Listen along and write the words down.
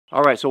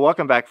All right, so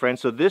welcome back,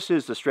 friends. So this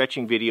is the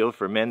stretching video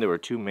for men that were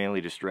too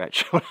manly to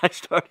stretch. When I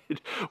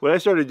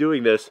started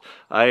doing this,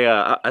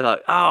 I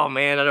thought, oh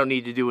man, I don't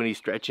need to do any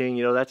stretching.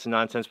 You know, that's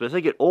nonsense. But as I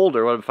get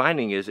older, what I'm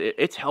finding is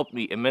it's helped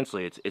me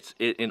immensely. It's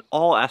in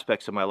all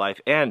aspects of my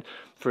life, and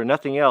for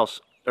nothing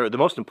else. Or the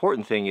most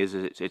important thing is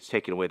it's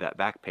taking away that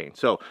back pain.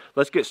 So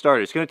let's get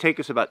started. It's going to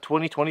take us about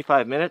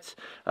 20-25 minutes.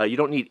 You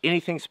don't need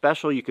anything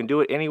special. You can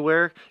do it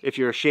anywhere. If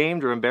you're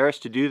ashamed or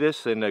embarrassed to do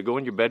this, then go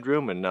in your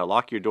bedroom and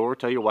lock your door.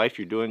 Tell your wife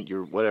you're doing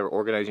your whatever,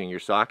 organizing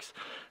your socks.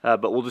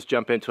 But we'll just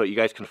jump into it. You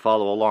guys can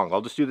follow along. I'll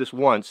just do this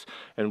once,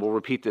 and we'll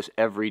repeat this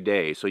every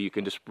day, so you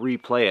can just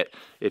replay it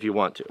if you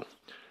want to.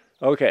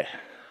 Okay,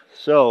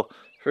 so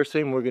first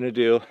thing we're going to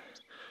do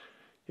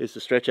is to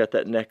stretch out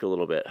that neck a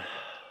little bit.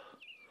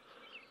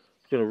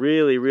 Going to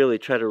really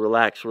try to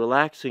relax.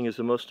 Relaxing is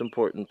the most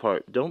important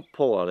part. Don't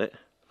pull on it.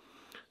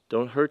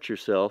 Don't hurt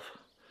yourself.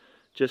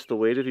 Just the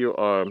weight of your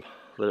arm,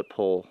 let it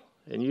pull.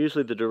 And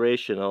usually the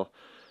duration, I'll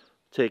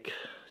take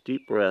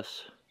deep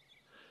breaths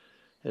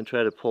and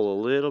try to pull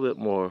a little bit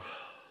more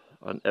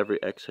on every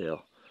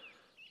exhale.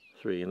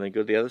 3, and then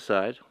go to the other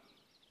side.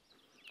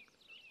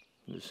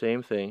 The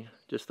same thing,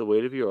 just the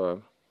weight of your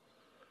arm.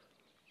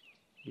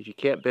 If you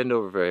can't bend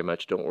over very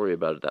much, don't worry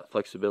about it. That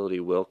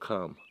flexibility will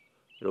come.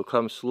 It'll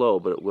come slow,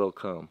 but it will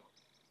come.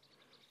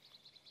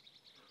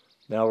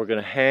 Now we're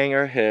going to hang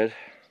our head.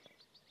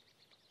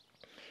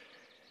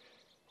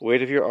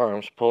 Weight of your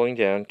arms pulling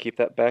down. Keep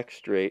that back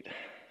straight.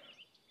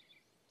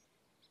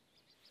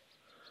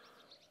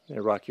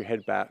 Then rock your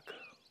head back.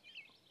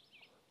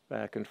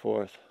 Back and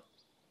forth.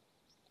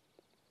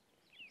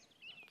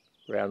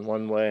 Round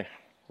one way,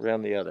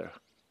 round the other.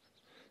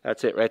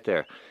 That's it right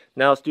there.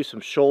 Now let's do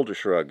some shoulder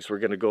shrugs. We're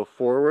going to go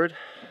forward.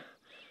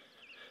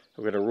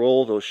 We're going to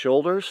roll those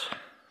shoulders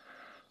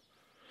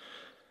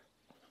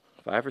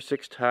 5 or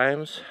 6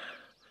 times.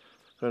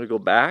 I'm going to go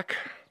back,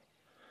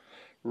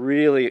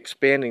 really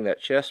expanding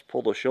that chest.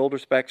 Pull the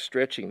shoulders back,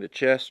 stretching the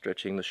chest,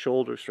 stretching the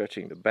shoulders,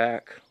 stretching the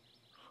back.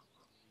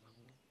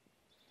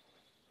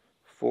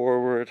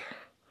 Forward.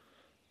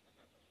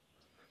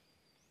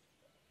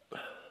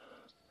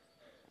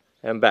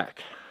 And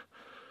back.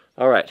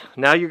 All right,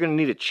 now you're going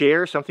to need a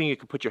chair, something you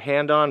can put your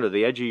hand on, or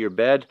the edge of your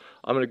bed.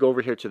 I'm going to go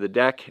over here to the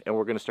deck, and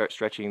we're going to start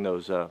stretching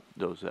those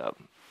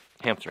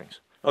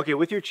hamstrings. Okay,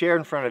 with your chair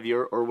in front of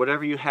you, or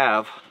whatever you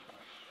have,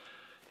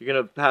 you're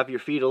going to have your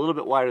feet a little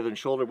bit wider than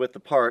shoulder width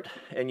apart,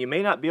 and you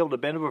may not be able to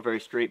bend over very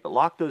straight, but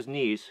lock those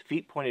knees,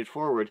 feet pointed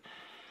forward,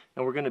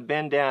 and we're going to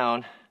bend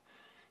down,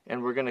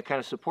 and we're going to kind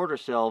of support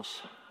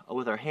ourselves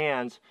with our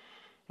hands,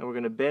 and we're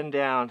going to bend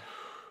down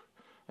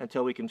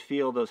until we can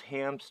feel those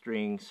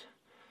hamstrings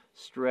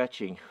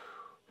stretching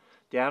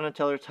down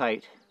until they're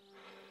tight,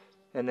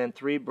 and then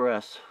 3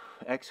 breaths,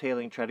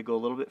 exhaling, try to go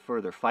a little bit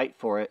further. Fight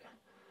for it,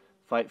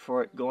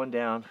 going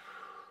down.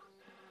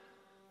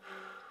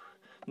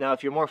 Now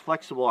if you're more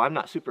flexible, I'm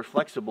not super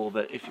flexible,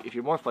 but if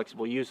you're more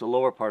flexible, use the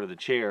lower part of the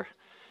chair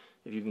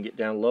if you can get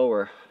down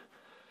lower.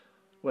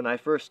 When I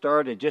first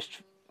started,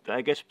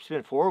 I guess it's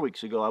been 4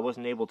 weeks ago, I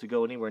wasn't able to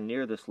go anywhere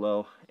near this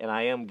low, and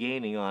I am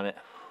gaining on it.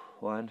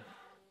 1,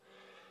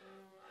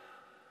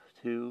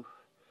 2,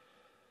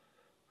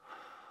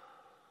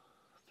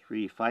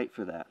 3, fight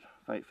for that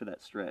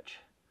stretch.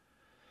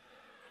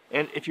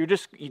 And if you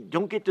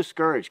don't get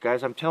discouraged,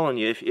 guys. I'm telling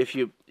you, if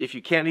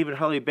you can't even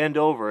hardly bend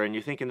over and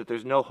you're thinking that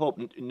there's no hope,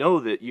 know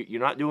that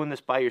you're not doing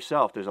this by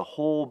yourself. There's a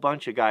whole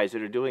bunch of guys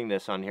that are doing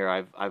this on here.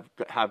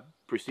 I've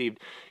received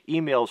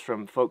emails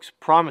from folks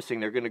promising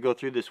they're going to go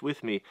through this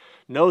with me.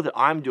 Know that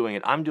I'm doing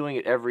it. I'm doing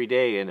it every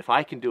day, and if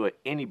I can do it,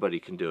 anybody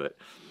can do it.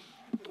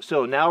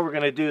 So now we're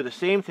going to do the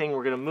same thing.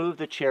 We're going to move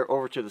the chair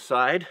over to the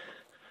side.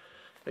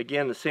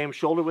 Again, the same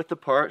shoulder width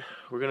apart.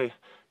 We're going to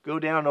go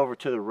down over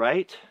to the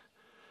right,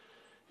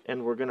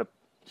 and we're going to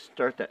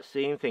start that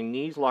same thing.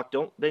 Knees locked.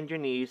 Don't bend your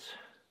knees.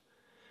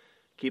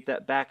 Keep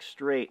that back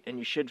straight, and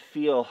you should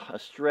feel a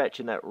stretch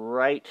in that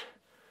right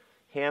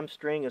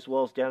hamstring as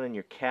well as down in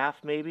your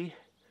calf maybe.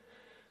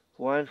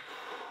 1.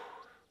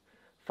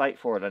 Fight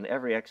for it on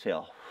every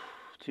exhale.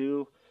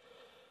 2,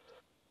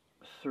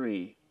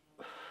 3.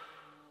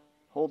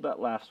 Hold that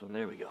last one.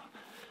 There we go.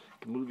 You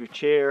can move your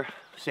chair.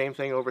 Same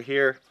thing over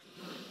here.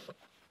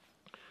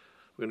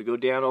 We're going to go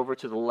down over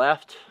to the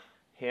left,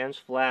 hands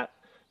flat,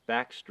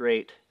 back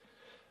straight.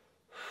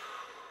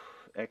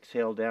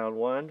 Exhale down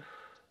 1.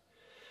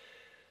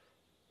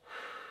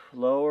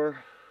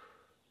 Lower.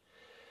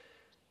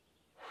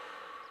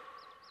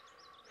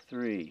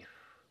 3.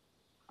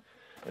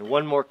 And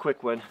one more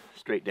quick one,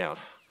 straight down.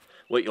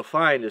 What you'll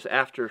find is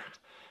after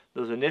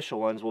those initial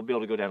ones, we'll be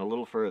able to go down a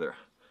little further.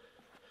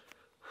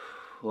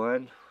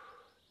 1,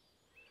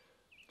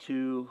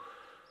 2,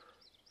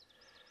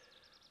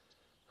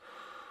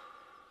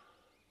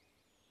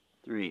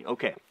 3.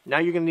 Okay, now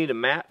you're going to need a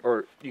mat,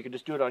 or you can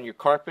just do it on your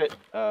carpet.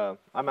 I'm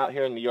out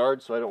here in the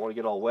yard, so I don't want to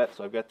get all wet,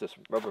 so I've got this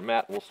rubber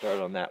mat. We'll start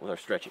on that with our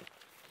stretching.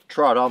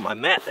 Trod on my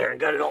mat there and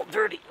got it all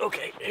dirty.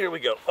 Okay, here we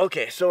go.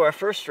 Okay, so our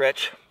first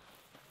stretch,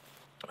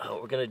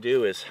 what we're going to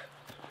do is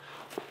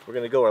we're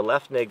going to go our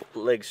left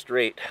leg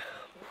straight.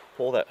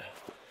 Pull that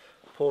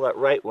pull that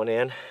right one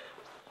in.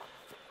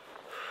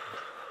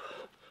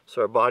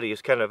 So our body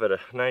is kind of at a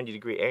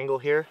 90-degree angle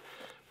here.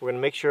 We're going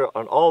to make sure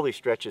on all these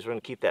stretches we're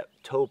going to keep that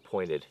toe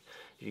pointed.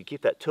 If you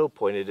keep that toe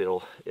pointed,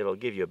 it'll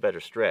give you a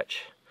better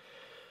stretch.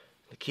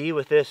 The key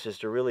with this is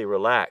to really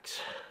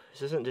relax.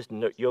 This isn't just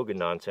yoga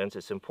nonsense.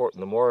 It's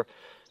important. The more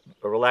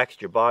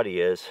relaxed your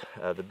body is,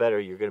 the better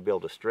you're going to be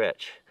able to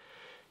stretch.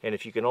 And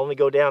if you can only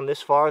go down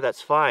this far,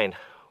 that's fine.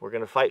 We're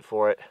going to fight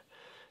for it,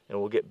 and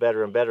we'll get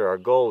better and better. Our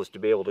goal is to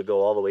be able to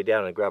go all the way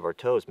down and grab our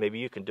toes. Maybe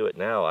you can do it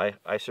now.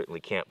 I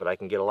certainly can't, but I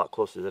can get a lot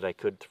closer than I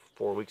could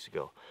 4 weeks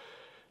ago.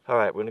 All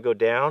right, we're going to go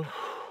down.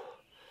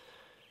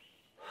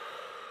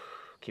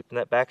 Keeping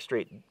that back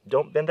straight.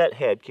 Don't bend that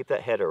head. Keep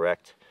that head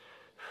erect.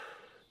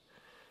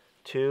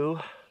 2,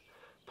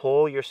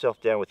 pull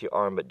yourself down with your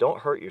arm, but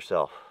don't hurt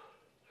yourself.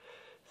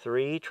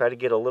 3, try to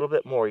get a little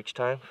bit more each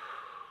time.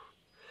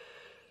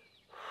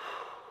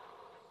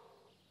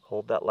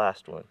 Hold that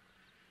last one.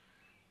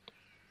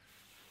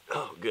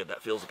 Oh, good,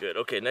 that feels good.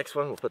 Okay, next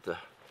one, we'll put the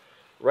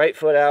right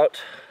foot out,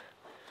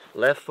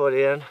 left foot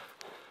in.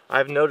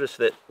 I've noticed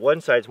that one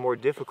side's more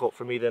difficult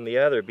for me than the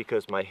other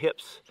because my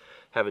hips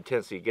have a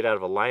tendency to get out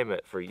of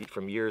alignment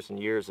from years and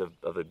years of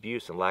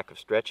abuse and lack of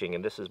stretching,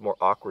 and this is more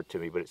awkward to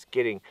me, but it's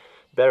getting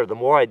better. The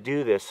more I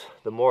do this,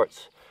 the more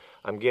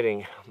I'm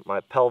getting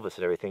my pelvis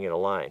and everything in a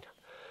line.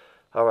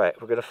 All right,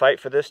 we're gonna fight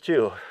for this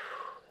too.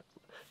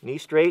 Knee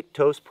straight,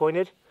 toes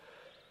pointed.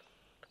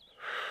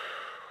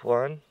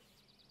 1,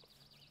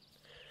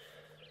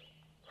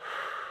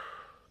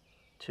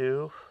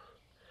 2.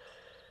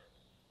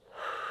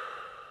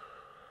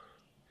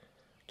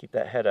 Keep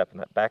that head up and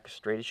that back as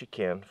straight as you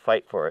can.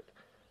 Fight for it.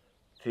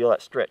 Feel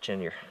that stretch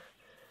in your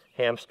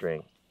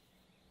hamstring.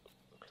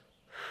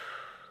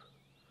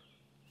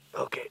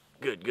 Okay,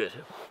 good, good.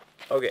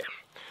 Okay,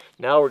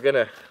 now we're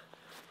gonna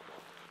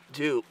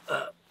do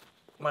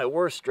my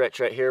worst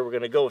stretch right here. We're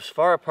gonna go as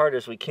far apart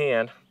as we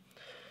can,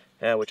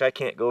 which I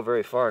can't go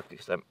very far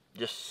because I'm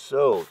just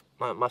so,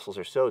 my muscles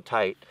are so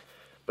tight,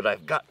 but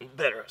I've gotten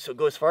better. So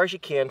go as far as you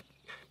can.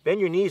 Bend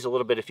your knees a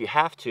little bit if you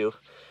have to.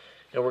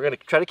 And we're going to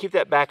try to keep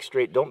that back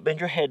straight. Don't bend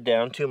your head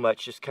down too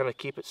much. Just kind of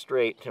keep it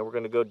straight. And we're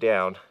going to go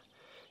down.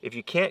 If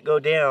you can't go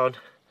down,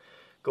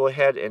 go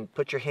ahead and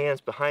put your hands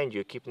behind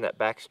you, keeping that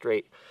back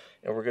straight.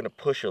 And we're going to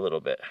push a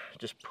little bit.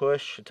 Just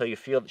push until you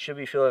feel, should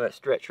be feeling that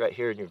stretch right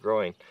here in your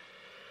groin.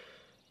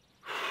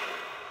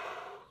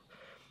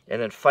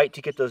 And then fight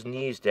to get those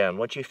knees down.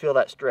 Once you feel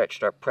that stretch,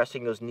 start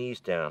pressing those knees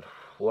down.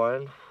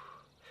 1,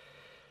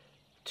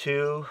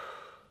 2,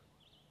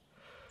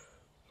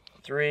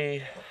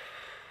 3.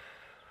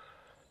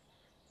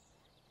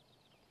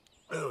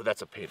 Oh,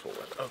 that's a painful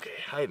one. Okay,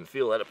 I even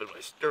feel that up in my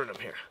sternum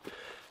here.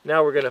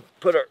 Now we're gonna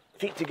put our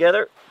feet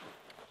together.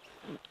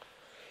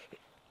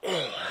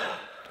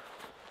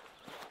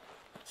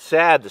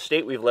 Sad the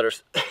state we've let our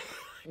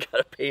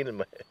got a pain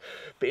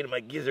in my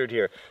gizzard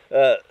here.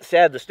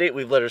 Sad the state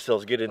we've let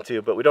ourselves get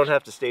into, but we don't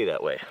have to stay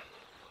that way.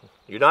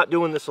 You're not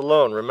doing this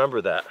alone.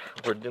 Remember that.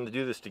 We're gonna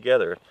do this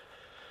together.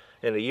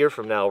 And a year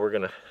from now,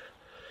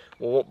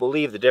 we won't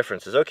believe the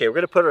differences. Okay, we're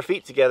going to put our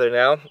feet together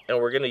now, and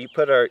we're going to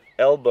put our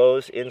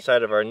elbows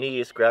inside of our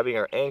knees, grabbing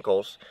our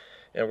ankles,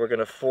 and we're going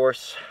to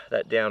force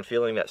that down,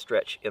 feeling that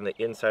stretch in the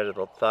inside of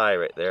the thigh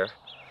right there.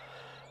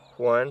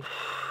 1,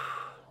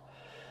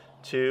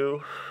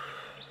 2,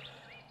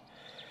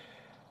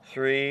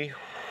 3.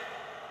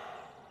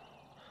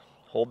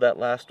 Hold that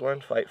last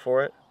one, fight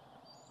for it.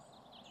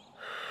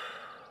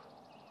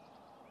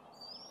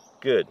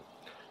 Good.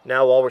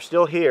 Now while we're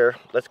still here,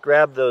 let's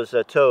grab those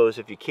toes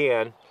if you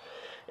can.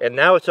 And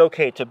now it's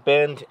okay to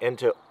bend and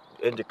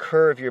to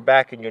curve your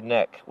back and your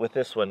neck with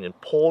this one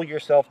and pull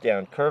yourself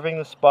down, curving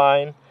the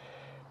spine,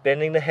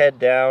 bending the head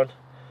down,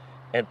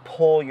 and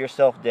pull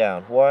yourself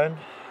down. 1,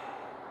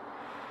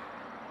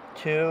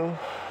 2,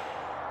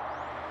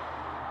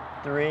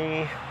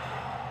 3.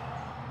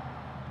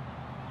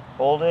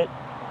 Hold it.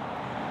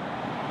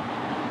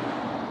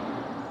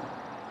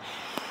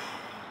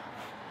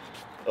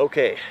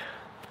 Okay,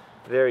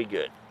 very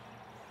good.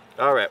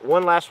 All right,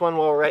 one last one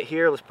while we're right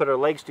here. Let's put our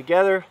legs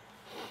together.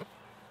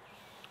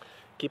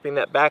 Keeping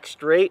that back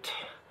straight.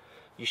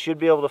 You should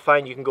be able to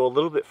find you can go a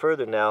little bit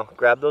further now.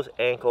 Grab those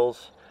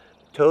ankles,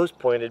 toes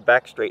pointed,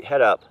 back straight,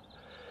 head up,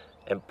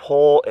 and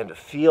pull and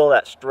feel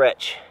that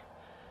stretch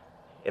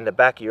in the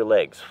back of your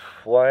legs.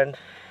 1,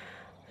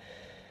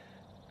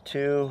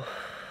 2,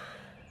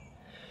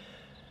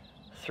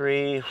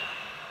 3.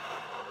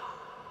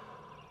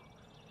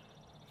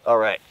 All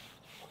right,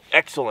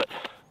 excellent.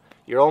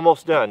 You're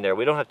almost done there.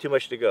 We don't have too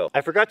much to go.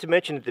 I forgot to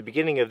mention at the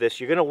beginning of this,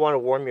 you're going to want to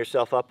warm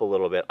yourself up a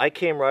little bit. I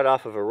came right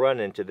off of a run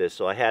into this,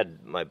 so I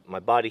had my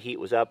body heat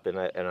was up, and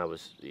I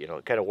was, you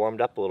know, kind of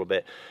warmed up a little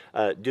bit.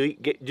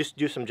 Just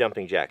do some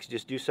jumping jacks.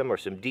 Just do some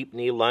deep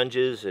knee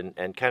lunges, and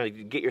kind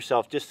of get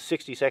yourself just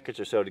 60 seconds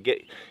or so to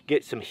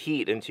get some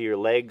heat into your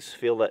legs.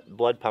 Feel that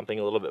blood pumping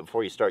a little bit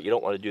before you start. You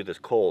don't want to do this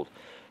cold.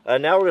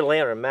 Now we're going to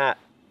lay on our mat,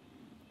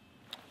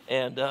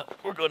 and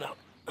we're going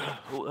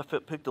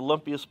to pick the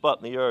lumpiest spot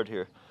in the yard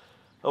here.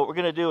 What we're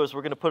going to do is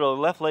we're going to put our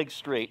left leg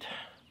straight.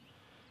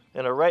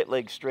 and our right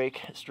leg straight.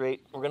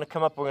 We're going to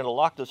come up, we're going to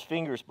lock those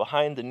fingers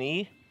behind the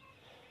knee,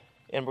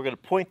 and we're going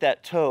to point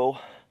that toe,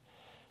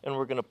 and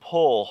we're going to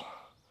pull.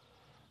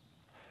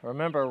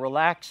 Remember,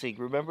 relaxing.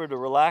 Remember to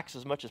relax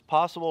as much as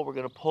possible. We're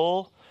going to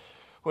pull.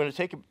 We're going to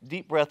take a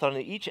deep breath on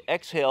each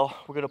exhale.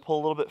 We're going to pull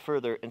a little bit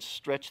further and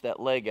stretch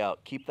that leg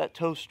out. Keep that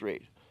toe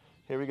straight.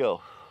 Here we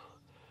go.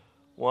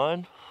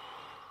 1.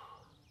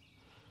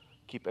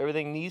 Keep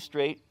everything knees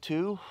straight.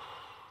 2.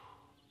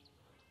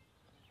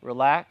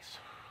 Relax.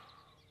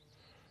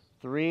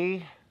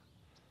 3.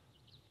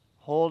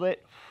 Hold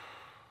it.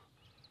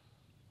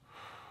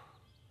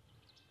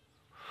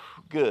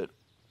 Good.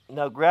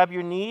 Now grab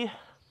your knee.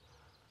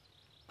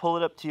 Pull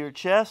it up to your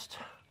chest.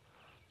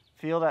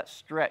 Feel that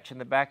stretch in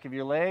the back of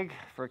your leg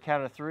for a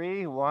count of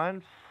 3.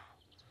 1,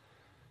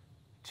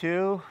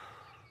 2,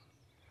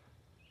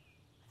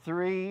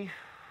 3.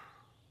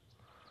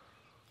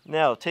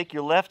 Now take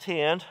your left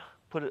hand,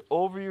 put it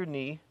over your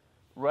knee,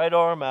 right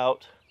arm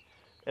out,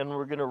 and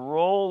we're going to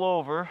roll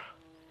over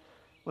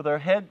with our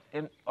head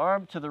and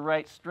arm to the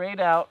right, straight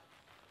out,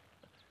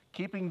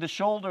 keeping the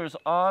shoulders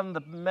on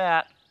the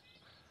mat,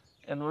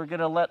 and we're going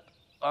to let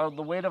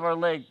the weight of our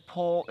leg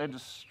pull and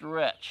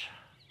stretch.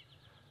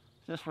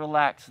 Just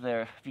relax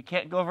there. If you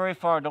can't go very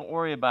far, don't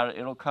worry about it.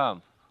 It'll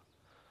come.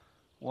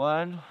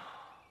 1.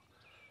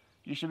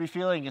 You should be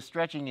feeling a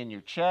stretching in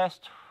your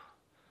chest,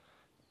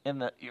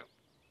 in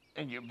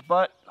your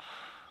butt,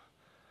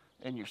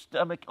 in your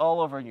stomach,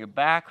 all over in your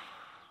back.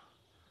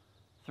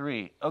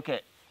 3.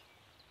 Okay.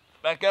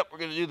 Back up. We're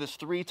going to do this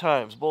 3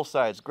 times, both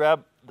sides.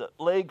 Grab the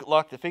leg,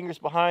 lock the fingers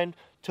behind,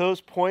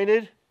 toes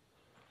pointed,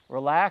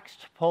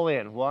 relaxed, pull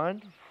in.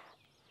 1,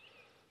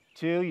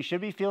 2. You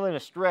should be feeling a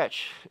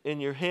stretch in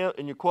your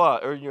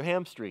quad or in your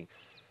hamstring.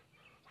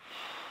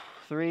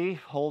 3.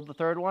 Hold the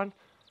third one.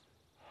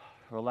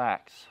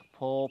 Relax.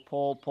 Pull,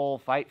 pull, pull.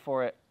 Fight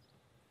for it.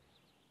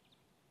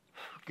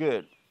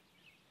 Good.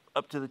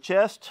 Up to the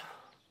chest.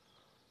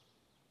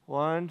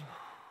 1,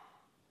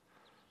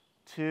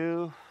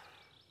 2,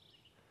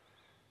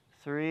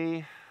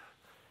 3,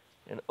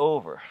 and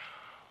over.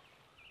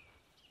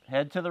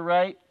 Head to the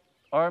right,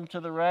 arm to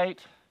the right.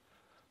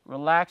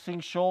 Relaxing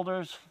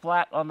shoulders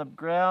flat on the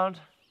ground.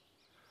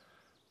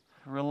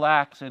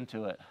 Relax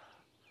into it.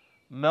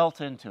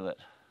 Melt into it.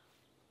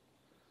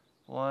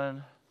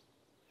 1,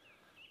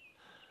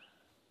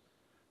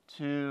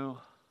 2,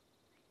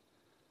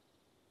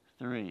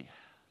 3.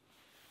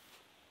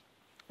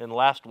 And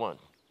last one.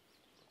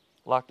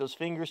 Lock those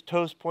fingers,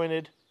 toes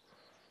pointed.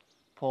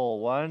 Pull.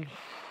 1,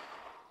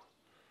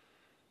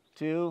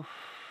 2,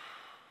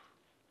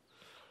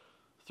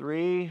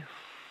 3.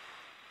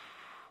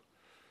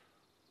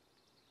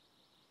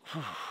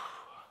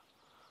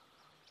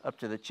 Up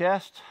to the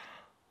chest.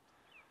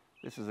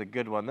 This is a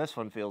good one. This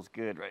one feels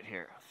good right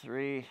here.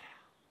 3.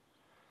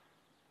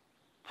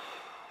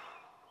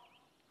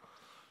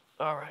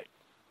 All right.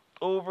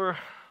 Over.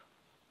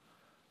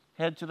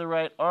 Head to the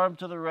right, arm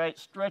to the right,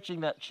 stretching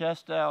that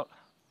chest out,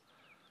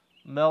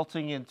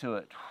 melting into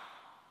it.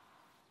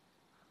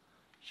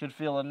 Should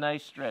feel a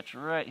nice stretch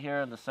right here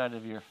on the side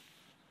of your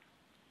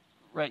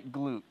right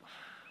glute.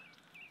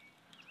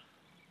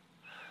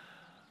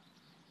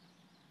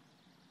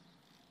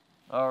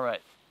 All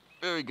right,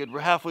 very good. We're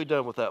halfway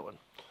done with that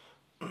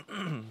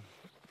one.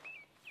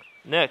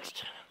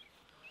 Next,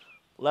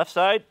 left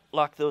side,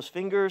 lock those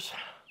fingers,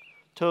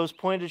 toes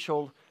pointed,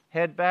 shoulder,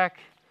 head back,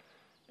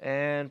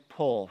 and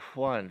pull.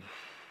 1,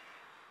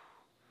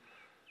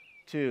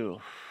 2,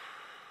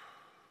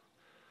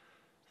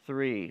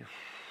 3.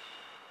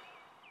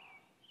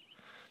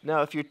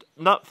 Now, if you're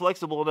not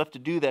flexible enough to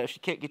do that, if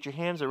you can't get your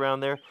hands around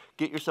there,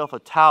 get yourself a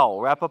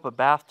towel. Wrap up a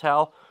bath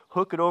towel,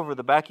 hook it over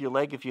the back of your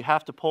leg if you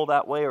have to pull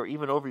that way, or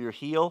even over your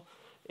heel,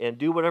 and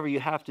do whatever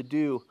you have to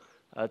do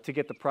to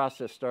get the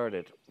process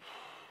started.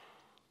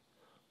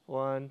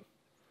 1.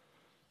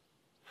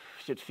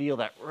 Should feel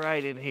that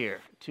right in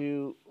here.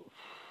 2,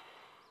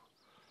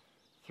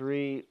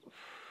 3,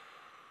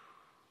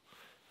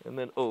 and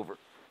then over.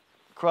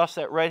 Cross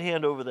that right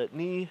hand over that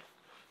knee,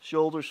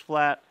 shoulders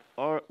flat,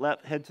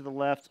 head to the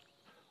left,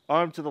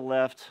 arm to the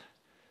left,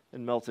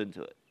 and melt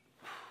into it.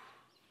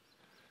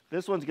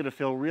 This one's going to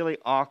feel really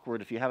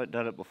awkward if you haven't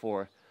done it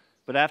before,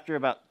 but after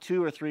about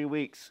 2 or 3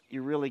 weeks,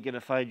 you're really going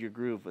to find your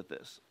groove with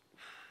this.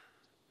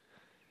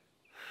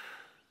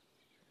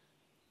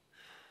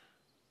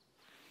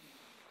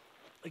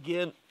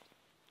 Again,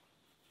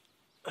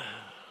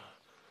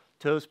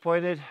 toes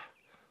pointed,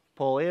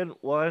 pull in.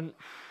 1,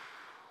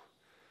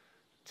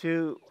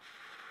 2,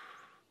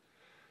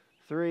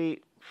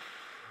 3.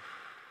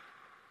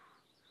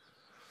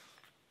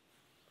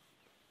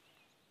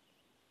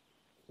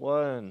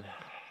 1,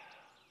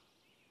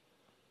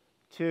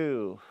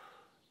 2,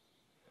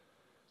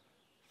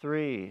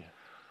 3,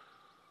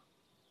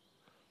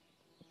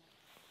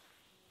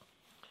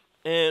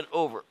 and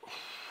over.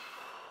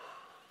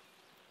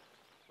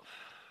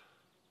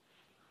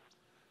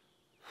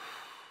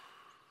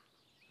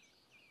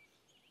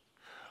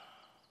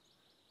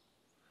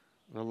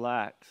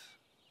 Relax.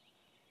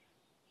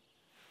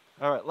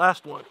 All right,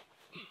 last one.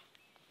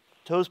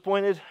 toes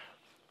pointed.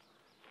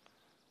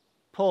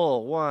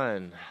 Pull,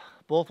 1.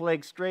 Both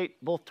legs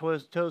straight, both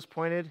toes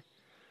pointed.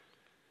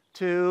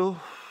 2,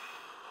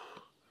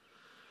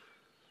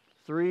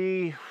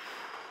 3.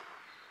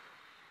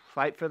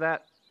 Fight for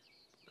that.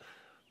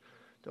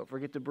 Don't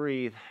forget to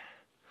breathe.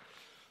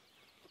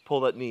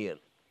 Pull that knee in.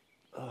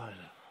 1,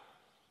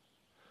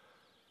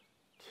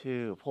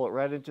 2. Pull it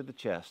right into the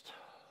chest.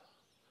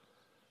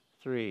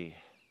 3.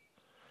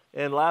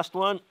 And last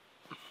one.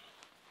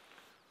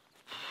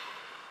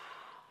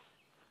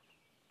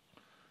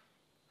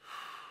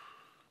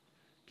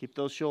 Keep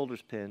those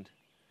shoulders pinned.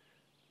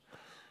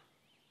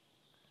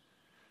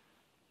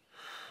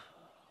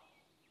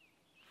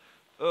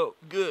 Oh,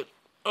 good.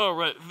 All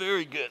right,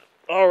 very good.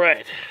 All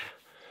right.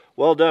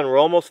 Well done. We're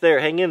almost there.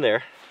 Hang in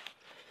there.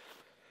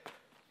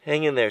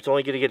 Hang in there. It's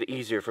only going to get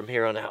easier from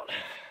here on out.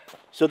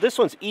 So this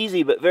one's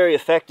easy but very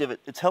effective.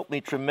 It's helped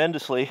me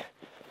tremendously,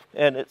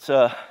 and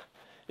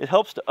it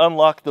helps to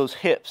unlock those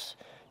hips.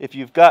 If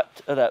you've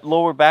got that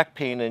lower back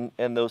pain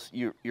and those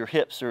your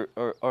hips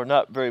are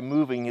not very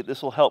moving,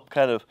 this will help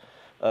kind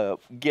of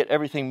get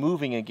everything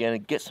moving again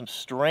and get some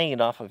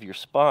strain off of your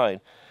spine.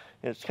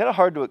 And it's kind of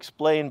hard to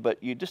explain,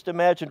 but you just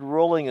imagine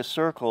rolling a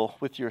circle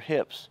with your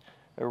hips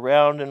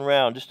around and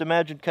round. Just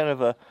imagine kind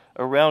of a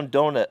round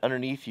donut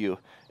underneath you,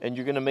 and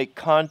you're going to make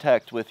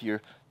contact with the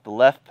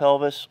left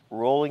pelvis,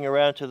 rolling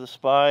around to the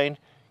spine,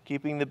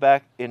 keeping the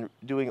back, and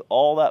doing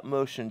all that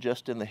motion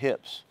just in the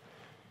hips.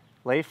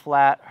 Lay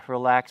flat,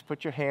 relax,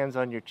 put your hands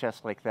on your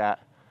chest like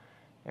that,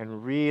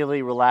 and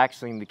really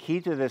relaxing. The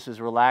key to this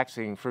is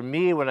relaxing. For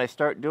me, when I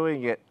start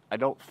doing it, I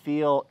don't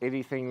feel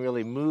anything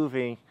really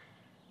moving.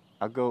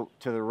 I'll go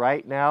to the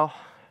right now,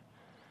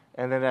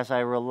 and then as I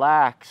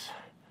relax,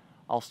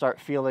 I'll start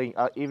feeling,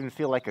 I'll even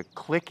feel like a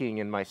clicking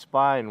in my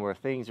spine where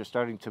things are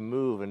starting to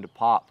move and to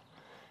pop.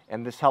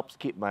 And this helps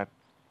keep my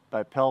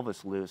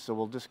pelvis loose. So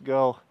we'll just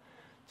go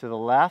to the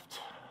left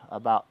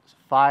about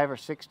 5 or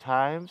 6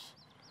 times.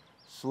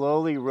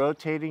 Slowly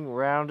rotating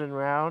round and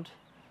round.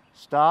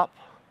 Stop.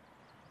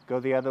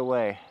 Go the other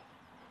way.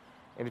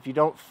 And if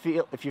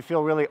you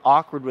feel really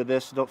awkward with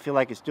this, don't feel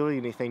like it's doing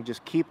anything,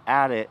 just keep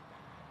at it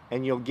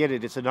and you'll get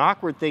it. It's an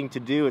awkward thing to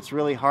do. It's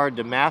really hard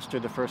to master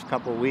the first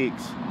couple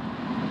weeks,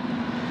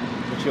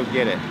 but you'll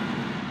get it.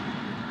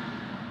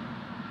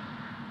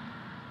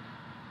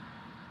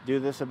 Do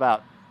this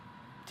about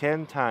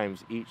 10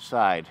 times each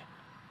side.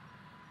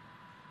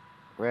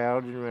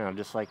 Round and round,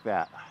 just like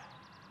that.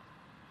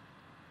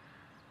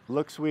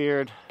 Looks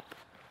weird,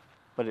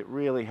 but it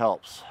really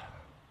helps.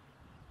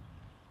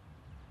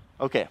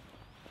 Okay,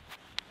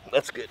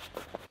 that's good.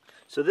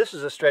 So this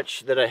is a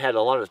stretch that I had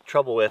a lot of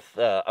trouble with.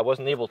 I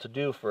wasn't able to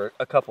do for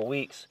a couple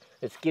weeks.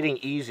 It's getting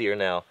easier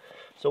now.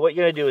 So what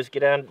you're going to do is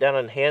get down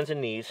on hands and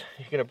knees.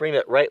 You're going to bring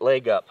that right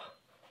leg up,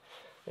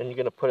 and you're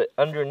going to put it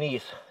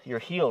underneath your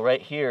heel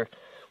right here.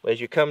 As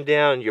you come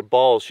down, your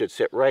balls should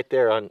sit right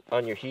there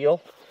on your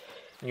heel.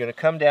 You're going to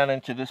come down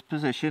into this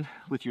position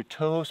with your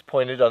toes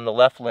pointed on the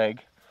left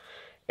leg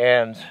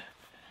and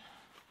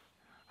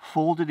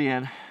fold it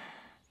in,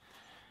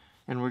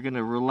 and we're going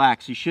to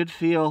relax. You should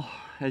feel,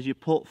 as you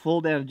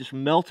fold down, just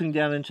melting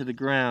down into the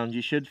ground,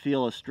 you should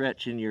feel a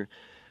stretch in your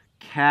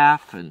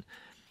calf and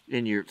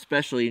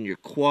especially in your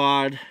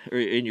quad, or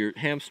in your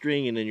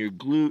hamstring and in your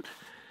glute.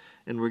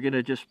 And we're going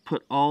to just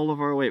put all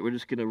of our weight, we're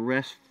just going to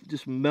rest,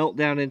 just melt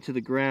down into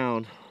the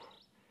ground,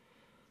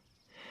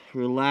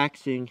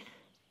 relaxing.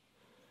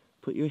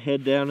 Put your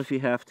head down if you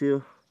have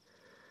to.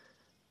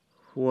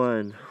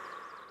 1,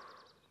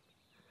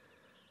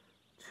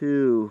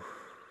 2,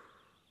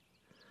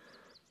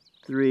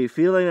 3.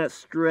 Feeling that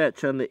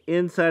stretch on the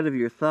inside of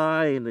your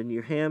thigh and then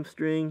your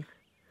hamstring,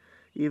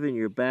 even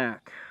your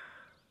back.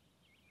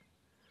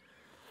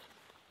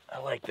 I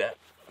like that.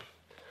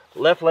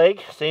 Left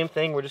leg, same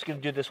thing. We're just going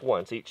to do this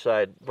once each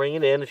side. Bring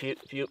it in. If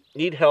you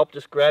need help,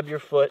 just grab your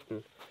foot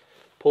and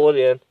pull it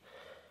in.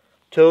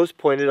 Toes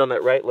pointed on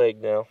that right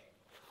leg now.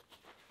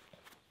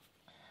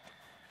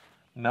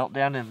 Melt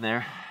down in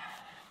there.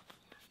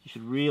 You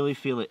should really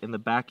feel it in the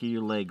back of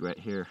your leg right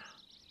here.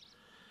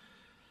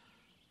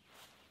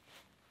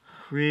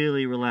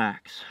 Really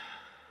relax.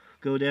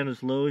 Go down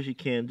as low as you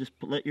can. Just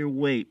let your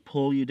weight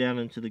pull you down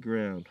into the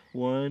ground.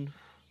 1,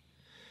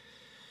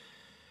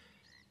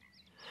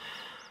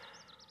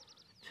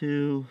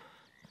 2,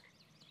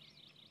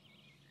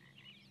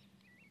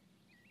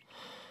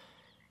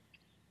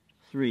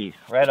 3.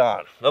 Right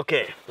on.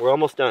 Okay, we're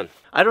almost done.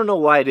 I don't know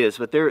why it is,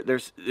 but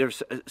there's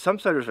some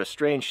sort of a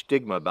strange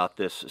stigma about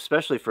this,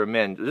 especially for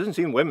men. It doesn't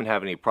seem women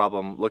have any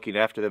problem looking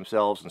after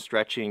themselves and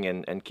stretching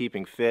and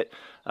keeping fit.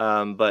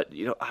 But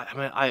you know, I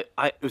mean,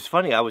 it was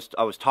funny. I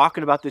was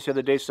talking about this the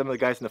other day to some of the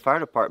guys in the fire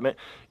department,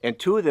 and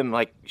 2 of them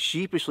like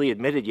sheepishly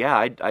admitted, yeah,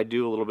 I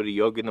do a little bit of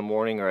yoga in the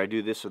morning, or I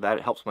do this or that.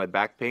 It helps my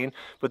back pain.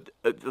 But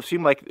it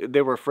seemed like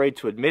they were afraid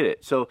to admit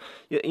it. So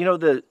you know,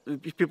 the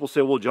people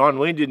say, well, John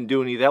Wayne didn't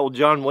do any of that. Well,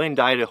 John Wayne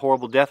died a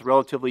horrible death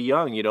relatively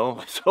young, you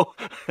know. So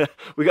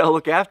we got to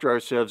look after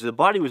ourselves. The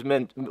body was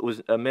meant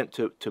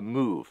to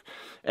move,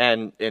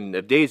 and in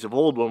the days of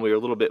old, when we were a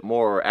little bit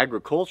more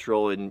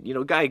agricultural, and you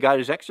know, guy got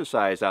his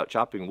exercise out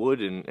chopping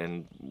wood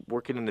and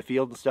working in the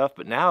field and stuff.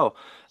 But now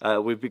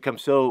we've become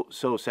so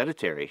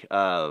sedentary. Did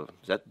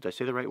I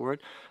say the right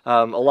word?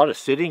 A lot of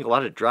sitting, a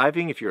lot of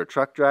driving. If you're a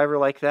truck driver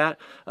like that,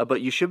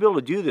 but you should be able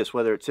to do this,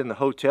 whether it's in the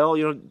hotel,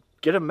 you know.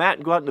 Get a mat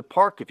and go out in the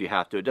park if you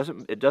have to.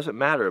 It doesn't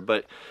matter,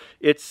 but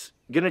it's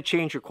going to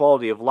change your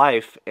quality of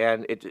life,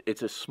 and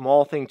it's a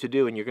small thing to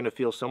do, and you're going to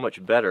feel so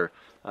much better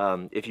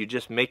if you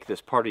just make this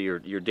part of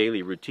your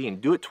daily routine.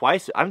 Do it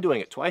twice. I'm doing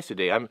it twice a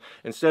day.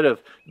 Instead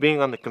of being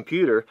on the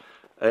computer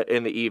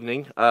in the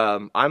evening,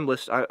 I'm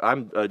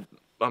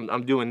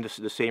doing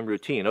the same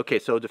routine. Okay,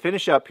 so to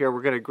finish up here,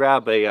 we're going to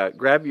grab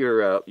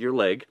your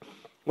leg.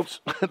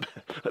 Whoops,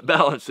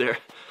 balance there.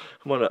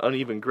 I'm on an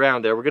uneven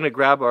ground there. We're going to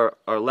grab our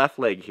left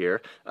leg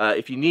here.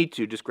 If you need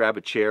to, just grab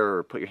a chair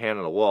or put your hand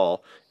on a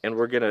wall, and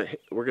we're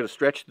gonna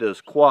stretch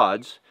those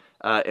quads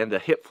and the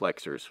hip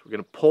flexors. We're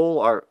going to pull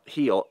our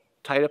heel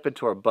tight up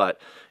into our butt,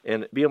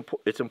 and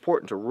it's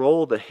important to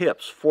roll the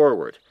hips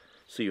forward,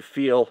 so you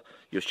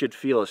should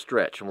feel a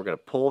stretch. And we're going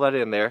to pull that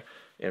in there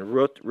and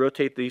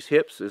rotate these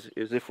hips as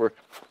if we're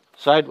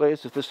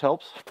sideways. If this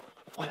helps.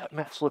 Boy, that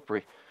mat's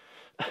slippery.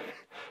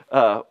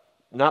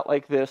 Not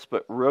like this,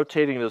 but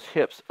rotating those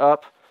hips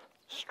up,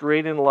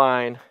 straight in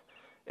line,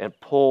 and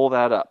pull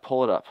that up.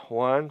 Pull it up.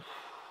 1,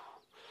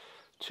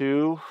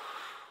 2,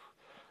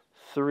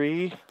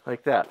 3,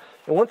 like that.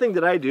 And one thing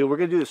that I do, we're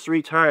going to do this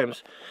 3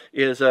 times,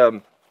 is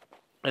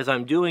as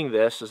I'm doing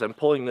this, as I'm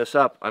pulling this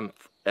up,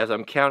 as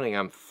I'm counting,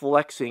 I'm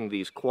flexing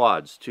these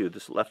quads too,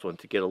 this left one,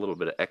 to get a little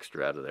bit of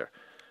extra out of there.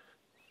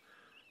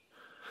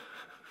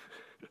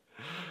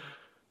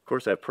 Of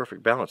course, I have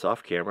perfect balance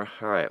off camera.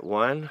 All right,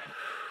 1.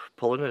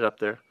 Pulling it up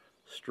there,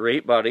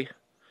 straight body.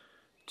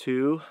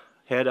 2,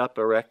 head up,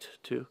 erect.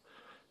 2,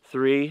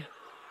 3,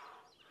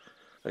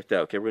 like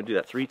that. Okay, we're going to do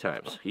that 3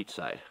 times each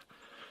side.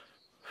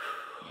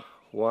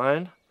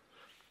 1,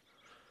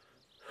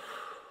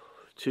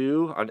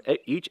 2, on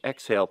each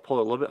exhale, pull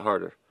a little bit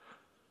harder.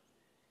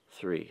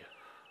 3.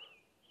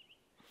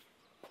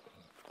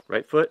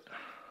 Right foot.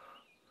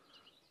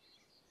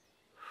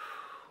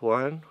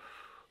 1,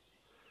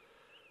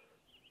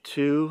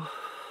 2,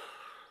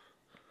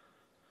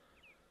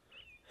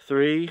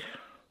 3,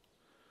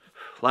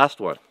 last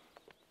one.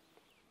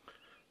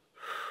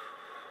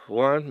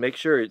 1, make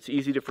sure it's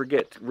easy to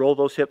forget. Roll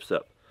those hips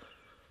up.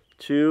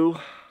 2,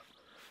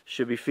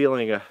 should be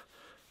feeling a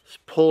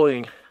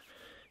pulling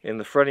in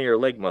the front of your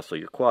leg muscle,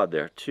 your quad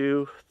there.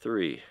 2,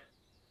 3.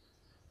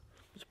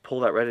 Just pull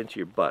that right into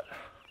your butt.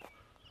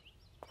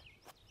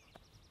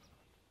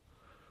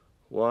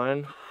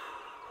 1,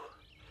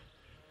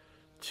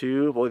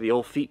 2, boy, the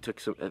old feet took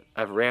some.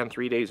 I've ran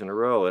 3 days in a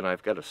row, and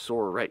I've got a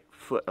sore right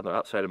foot on the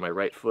outside of my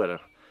right foot. I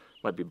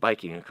might be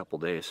biking in a couple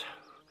days.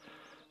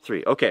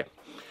 3, okay.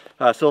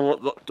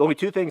 So only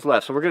 2 things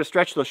left. So we're going to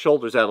stretch those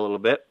shoulders out a little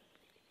bit,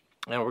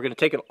 and we're going to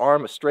take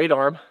a straight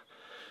arm,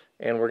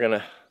 and we're going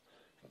to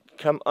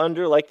come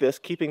under like this,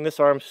 keeping this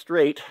arm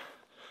straight,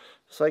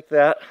 just like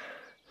that,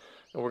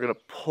 and we're going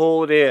to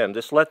pull it in.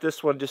 Just let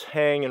this one just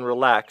hang and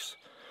relax.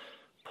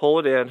 Pull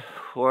it in.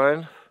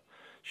 1.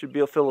 Should be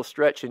able to feel a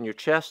stretch in your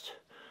chest.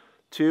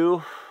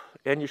 2,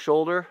 and your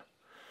shoulder.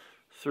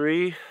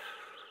 3,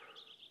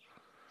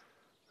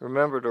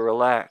 remember to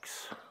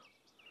relax.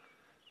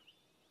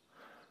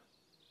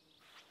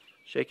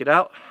 Shake it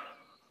out.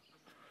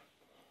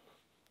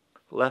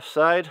 Left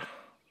side.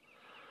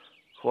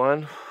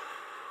 1,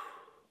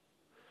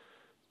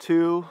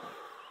 2,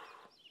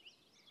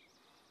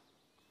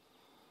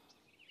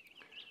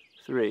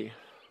 3.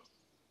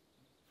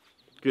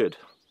 Good,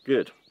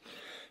 good.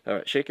 All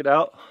right, shake it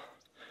out.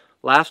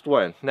 Last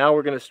one. Now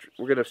we're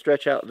gonna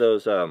stretch out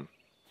those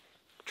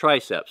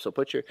triceps. So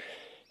put your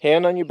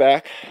hand on your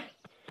back,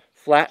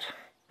 flat,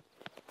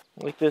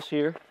 like this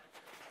here.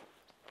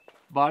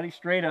 Body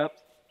straight up.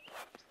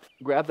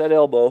 Grab that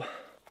elbow,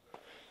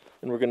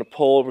 and we're gonna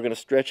pull. We're gonna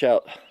stretch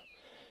out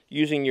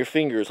using your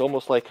fingers,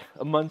 almost like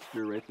a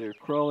monster right there,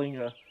 crawling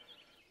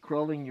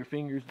your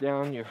fingers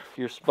down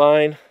your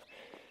spine,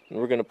 and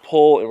we're gonna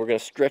pull, and we're gonna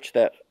stretch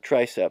that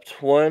triceps.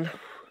 1,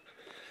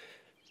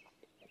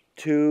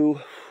 2,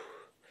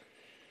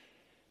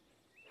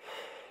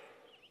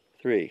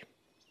 3.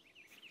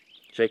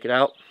 Shake it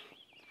out.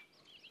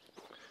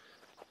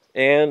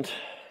 And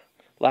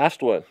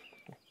last one.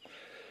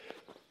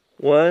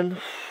 1,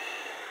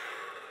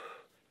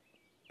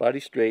 body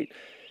straight.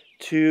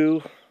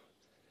 2,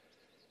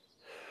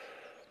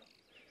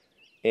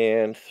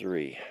 and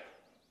 3.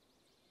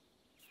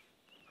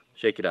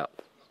 Shake it out.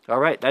 All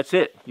right, that's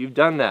it. You've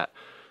done that.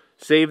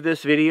 Save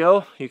this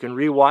video. You can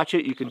rewatch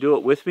it. You can do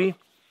it with me.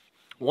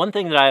 One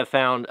thing that I have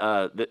found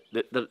that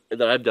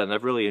I've done,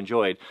 I've really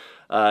enjoyed,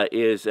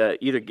 is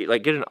either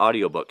get an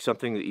audiobook,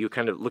 something that you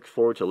kind of look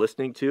forward to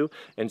listening to,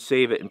 and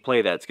save it and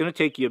play that. It's going to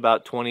take you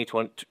about 20,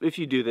 if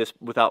you do this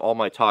without all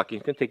my talking,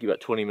 it's going to take you about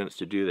 20 minutes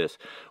to do this.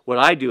 What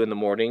I do in the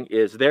morning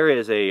is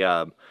there's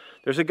a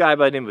guy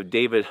by the name of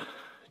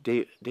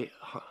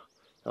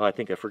Oh, I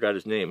think I forgot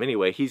his name.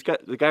 Anyway,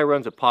 the guy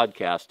runs a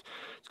podcast.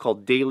 It's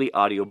called Daily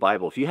Audio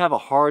Bible. If you have a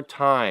hard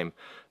time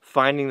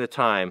finding the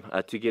time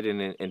to get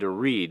in and to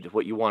read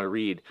what you want to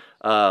read,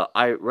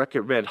 I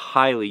recommend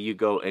highly you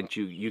go and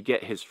you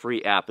get his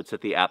free app. It's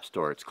at the App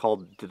Store. It's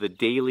called the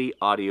Daily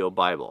Audio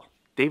Bible.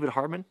 David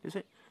Harmon, is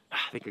it?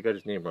 I think I got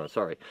his name wrong,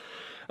 sorry.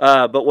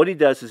 But what he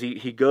does is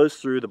he goes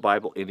through the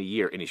Bible in a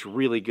year, and he's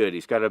really good.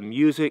 He's got a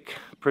music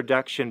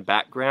production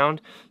background,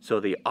 so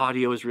the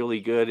audio is really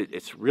good.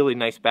 It's really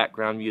nice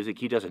background music.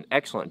 He does an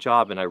excellent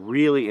job, and I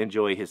really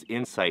enjoy his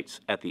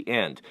insights at the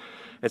end.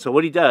 And so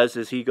what he does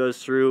is he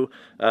goes through,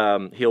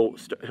 he'll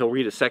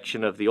read a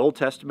section of the Old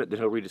Testament, then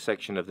he'll read a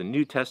section of the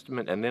New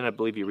Testament, and then I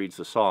believe he reads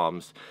the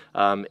Psalms.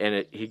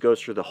 He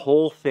goes through the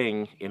whole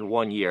thing in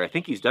 1 year. I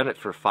think he's done it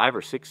for 5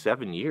 or 6,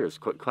 7 years,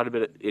 quite a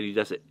bit. He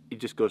does it. He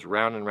just goes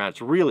round and round.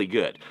 It's really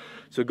good.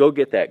 So go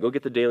get that. Go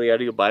get the Daily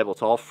Audio Bible.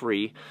 It's all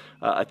free.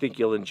 I think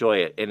you'll enjoy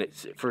it. And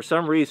it's, for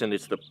some reason,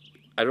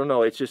 I don't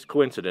know, it's just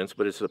coincidence,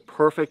 but it's the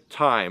perfect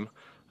time.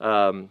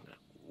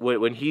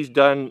 When he's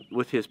done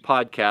with his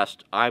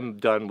podcast, I'm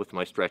done with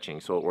my stretching,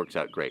 so it works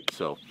out great.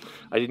 So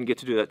I didn't get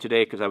to do that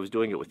today because I was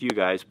doing it with you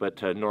guys,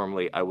 but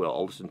normally I will.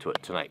 I'll listen to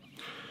it tonight.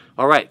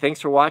 All right,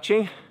 thanks for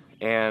watching,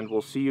 and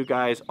we'll see you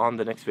guys on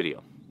the next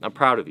video. I'm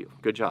proud of you.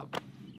 Good job.